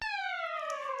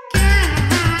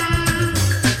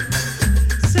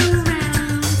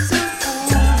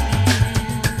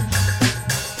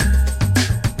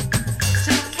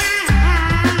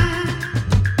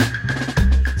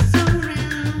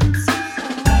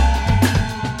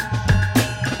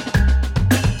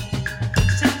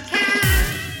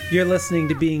You're listening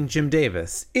to Being Jim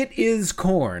Davis. It is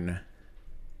corn.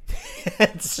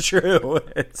 It's true.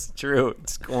 It's true.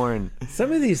 It's corn.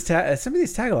 Some of these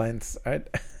taglines.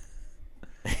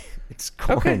 It's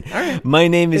corn. Okay, all right. My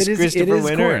name is It Christopher is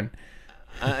Winter.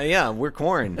 corn. Yeah, we're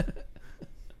corn.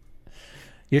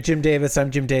 You're Jim Davis. I'm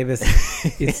Jim Davis.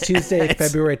 It's Tuesday,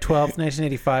 February 12th,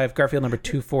 1985. Garfield number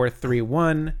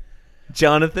 2431.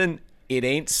 Jonathan, it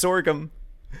ain't sorghum.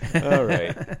 All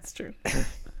right. That's true.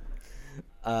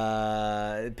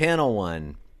 Panel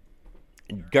 1.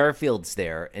 Garfield's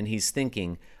there, and he's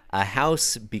thinking, a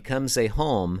house becomes a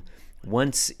home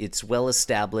once it's well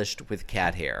established with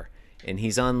cat hair. And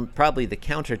he's on probably the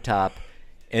countertop,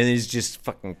 and there's just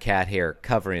fucking cat hair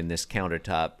covering this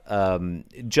countertop.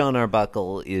 John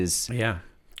Arbuckle is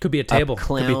could be a table. a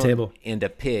clown Could be a table. and a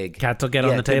pig. Cats will get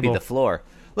on the It could table. be the floor.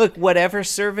 Look, whatever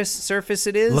surface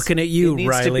it is. Looking at you, it needs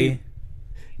Riley.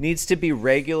 needs to be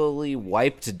regularly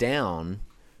wiped down,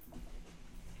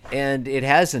 and it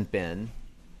hasn't been.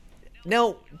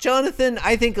 Now, Jonathan,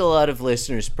 I think a lot of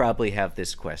listeners probably have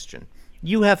this question.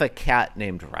 You have a cat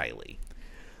named Riley.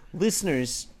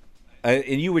 Listeners,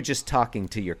 and you were just talking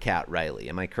to your cat, Riley,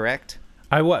 am I correct?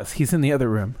 I was. He's in the other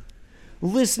room.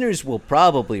 Listeners will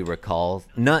probably recall,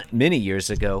 not many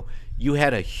years ago, you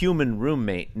had a human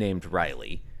roommate named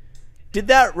Riley. Did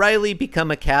that Riley become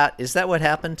a cat? Is that what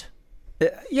happened?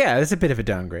 Yeah, it's a bit of a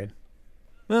downgrade.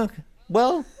 Okay.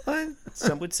 Well,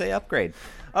 some would say upgrade.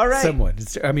 All right. Some would.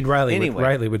 I mean,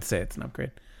 Riley would say it's an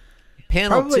upgrade.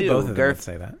 Panel Probably 2. both of them would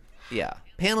say that. Yeah.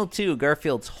 Panel 2,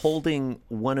 Garfield's holding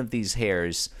one of these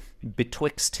hairs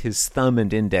betwixt his thumb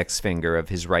and index finger of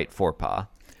his right forepaw.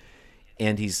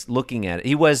 And he's looking at it.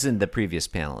 He was in the previous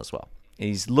panel as well. And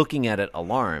he's looking at it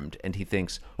alarmed, and he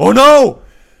thinks, oh no!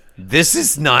 This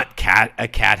is not a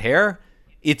cat hair.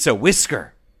 It's a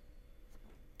whisker.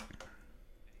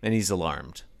 And he's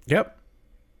alarmed. Yep.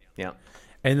 Yeah.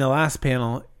 And the last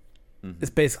panel is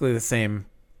basically the same.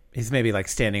 He's maybe like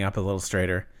standing up a little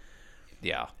straighter.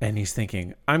 Yeah. And he's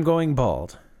thinking, I'm going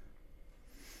bald.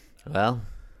 Well,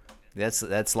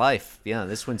 that's life. Yeah,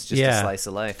 this one's just a slice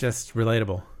of life. Just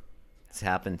relatable. It's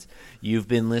happened. You've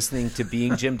been listening to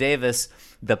Being Jim Davis,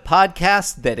 the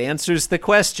podcast that answers the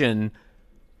question,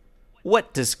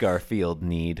 what does Garfield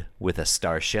need with a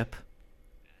starship?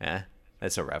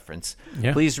 That's a reference.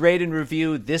 Yeah. Please rate and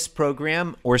review this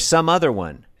program or some other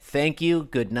one. Thank you,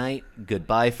 good night,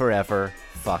 goodbye forever,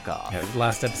 fuck off. Yeah,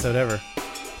 last episode ever.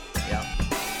 Yeah.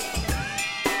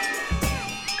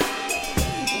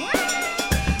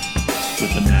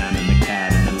 With the man and the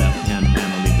cat in the left-hand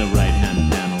panel, leave the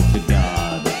right-hand panel to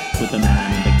God. With the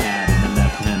man and the cat in the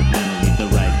left-hand panel, leave the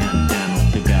right-hand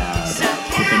panel to God.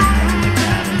 With the man and the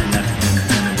cat in the left-hand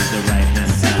panel, leave the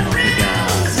right-hand panel to God.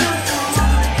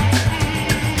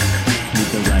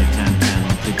 Leave the right-hand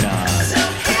panel to God.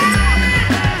 With the man and the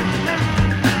cat in the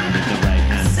left-hand panel, leave the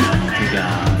right-hand panel to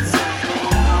God.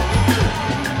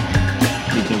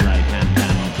 Leave the right-hand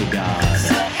panel to God.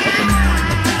 With the man and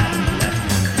the cat in the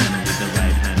left-hand panel, leave the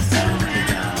right-hand panel to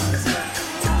God.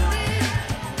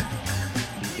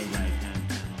 Leave the right-hand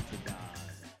panel to God.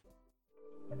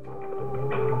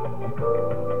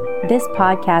 This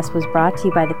podcast was brought to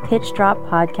you by the Pitch Drop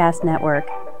Podcast Network.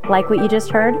 Like what you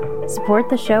just heard? Support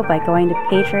the show by going to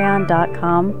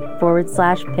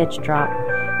patreon.com/pitchdrop.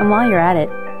 And while you're at it,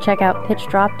 check out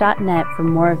pitchdrop.net for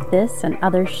more of this and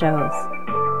other shows.